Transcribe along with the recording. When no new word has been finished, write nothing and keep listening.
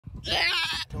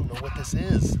I don't know what this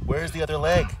is. Where's the other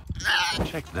leg?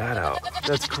 Check that out.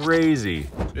 That's crazy.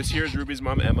 This here is Ruby's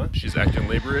mom, Emma. She's acting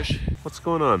laborish. What's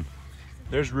going on?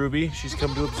 There's Ruby. She's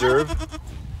come to observe.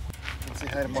 Let's say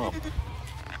hi to Mom.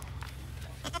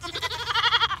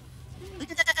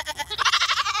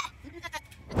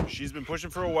 She's been pushing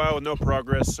for a while with no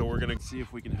progress, so we're gonna see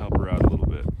if we can help her out a little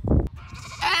bit.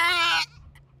 I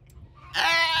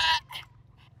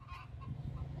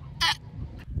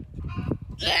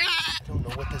don't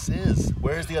know what this is.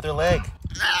 Where's the other leg?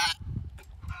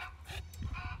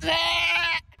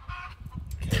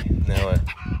 Okay, now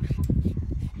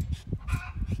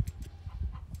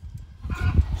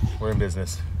we're in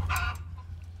business.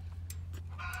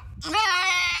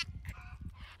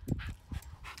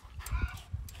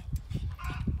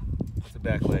 That's the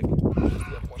back leg. Where's the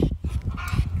other one?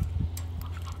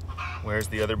 Where's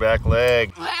the other back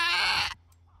leg?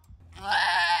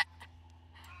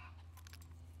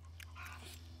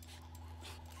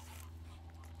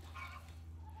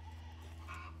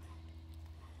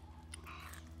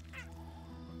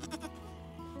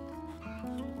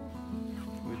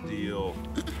 Good deal.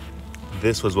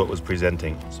 This was what was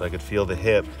presenting. So I could feel the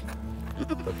hip,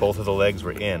 but both of the legs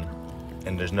were in,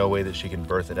 and there's no way that she can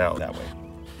birth it out that way.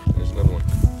 There's another one.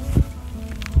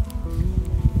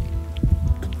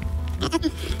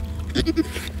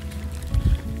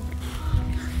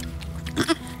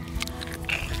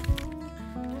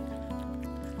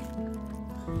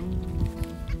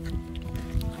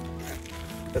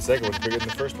 That second one's bigger than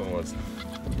the first one was.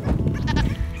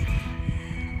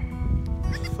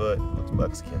 The foot looks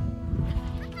buckskin.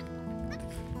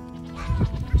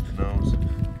 There's the nose.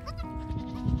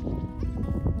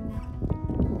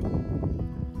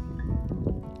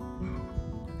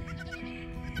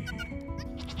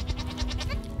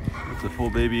 That's a full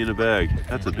baby in a bag.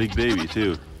 That's a big baby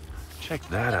too. Check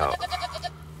that out.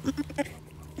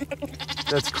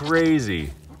 That's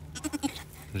crazy.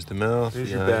 There's the mouth. There's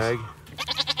the your eyes. bag.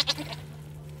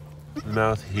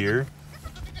 Mouth here.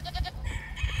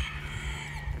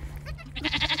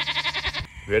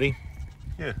 Ready?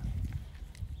 Yeah.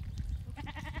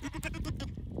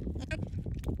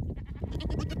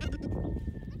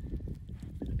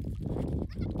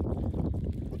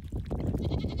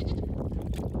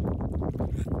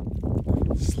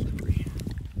 Slippery.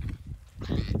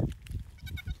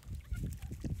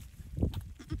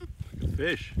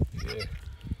 Fish. Yeah.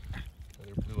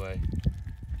 Another blue eye.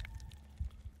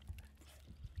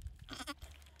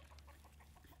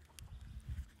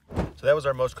 So that was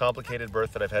our most complicated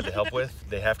birth that I've had to help with.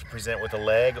 They have to present with a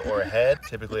leg or a head,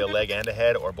 typically a leg and a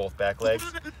head or both back legs.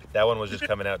 That one was just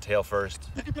coming out tail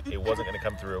first. It wasn't gonna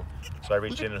come through. So I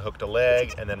reached in and hooked a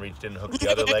leg and then reached in and hooked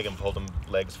the other leg and pulled them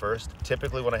legs first.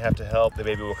 Typically when I have to help, the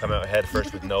baby will come out head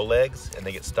first with no legs and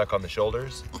they get stuck on the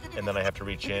shoulders. And then I have to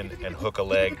reach in and hook a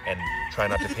leg and try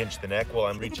not to pinch the neck while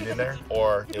I'm reaching in there,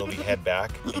 or it'll be head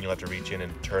back and you'll have to reach in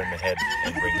and turn the head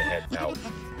and bring the head out.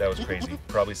 That was crazy.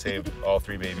 Probably saved all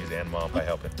three babies and mom by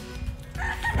helping.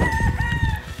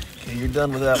 Okay, you're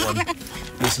done with that one.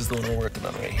 This is the one we're working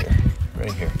on right here.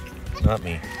 Right here. Not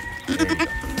me. There you go.